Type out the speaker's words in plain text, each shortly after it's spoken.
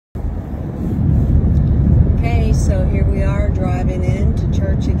Here we are driving into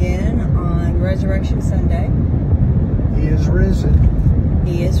church again on Resurrection Sunday. He is risen.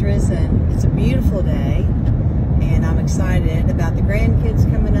 He is risen. It's a beautiful day, and I'm excited about the grandkids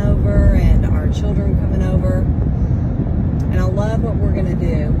coming over and our children coming over. And I love what we're going to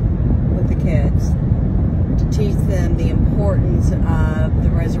do with the kids to teach them the importance of the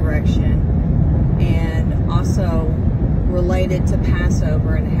resurrection, and also related to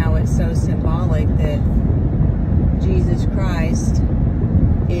Passover and how it's so symbolic that Jesus Christ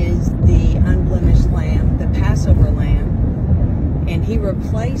is the unblemished lamb, the Passover lamb, and he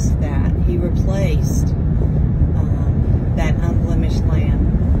replaced that. He replaced that unblemished lamb,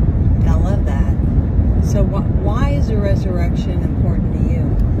 and I love that. So why is the resurrection important to you?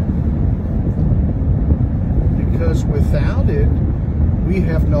 Because without it, we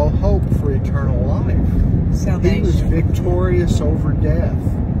have no hope for eternal life. Salvation. He was victorious over death.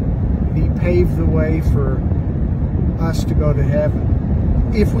 He paved the way for us to go to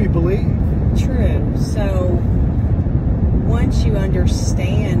heaven, if we believe. True. So once you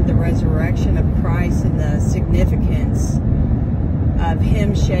understand the resurrection of Christ and the significance of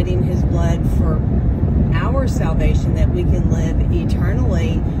him shedding his blood for our salvation, that we can live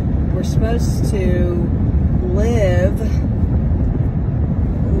eternally, we're supposed to live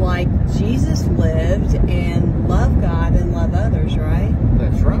like Jesus lived and love God and love others, right?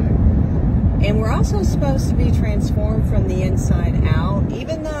 That's right. And we're also supposed to be transformed from the inside out,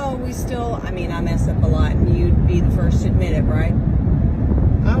 even though we still, I mess up a lot, and you'd be the first to admit it, right?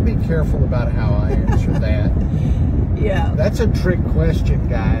 I'll be careful about how I answer that. Yeah. That's a trick question,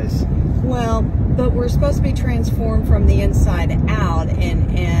 guys. Well, but we're supposed to be transformed from the inside out,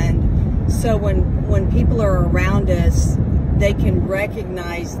 and so when people are around us, they can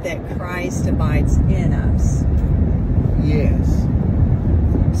recognize that Christ abides in us. Yes.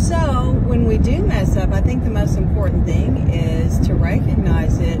 So when we do mess up, I think the most important thing is to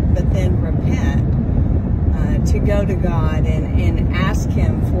recognize it, but then repent, to go to God and ask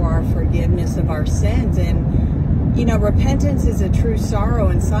him for our forgiveness of our sins. And you know, repentance is a true sorrow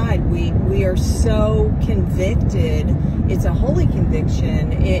inside. We are so convicted. It's a holy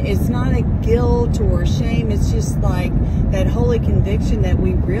conviction. It's not a guilt or shame. It's just like that holy conviction that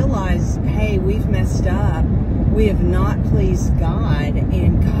we realize, hey, we've messed up. We have not pleased God,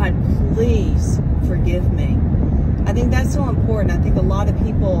 and God, please forgive me. I think that's so important. I think a lot of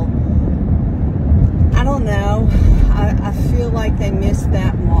people, I don't know, I feel like they miss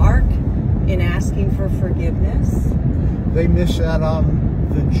that mark in asking for forgiveness. They miss out on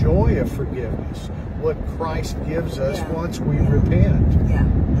the joy of forgiveness, what Christ gives us once we repent. Yeah.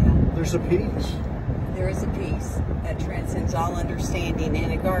 There's a peace. There is a peace that transcends all understanding,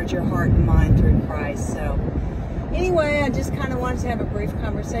 and it guards your heart and mind through Christ. So anyway, I just kind of wanted to have a brief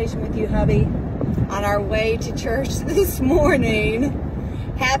conversation with you, hubby, on our way to church this morning.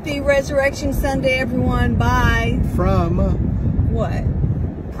 Happy Resurrection Sunday, everyone. Bye. From What?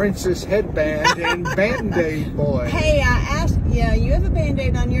 Princess Headband and Band-Aid Boy. Hey, I asked, yeah, you have a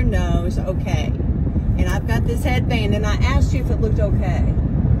Band-Aid on your nose, okay. And I've got this headband, and I asked you if it looked okay.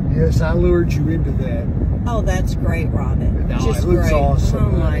 Yes, I lured you into that. Oh, that's great, Robin. No, Just it looks great. awesome.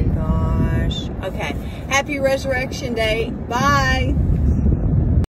 Oh, my gosh. Okay. Happy Resurrection Day. Bye.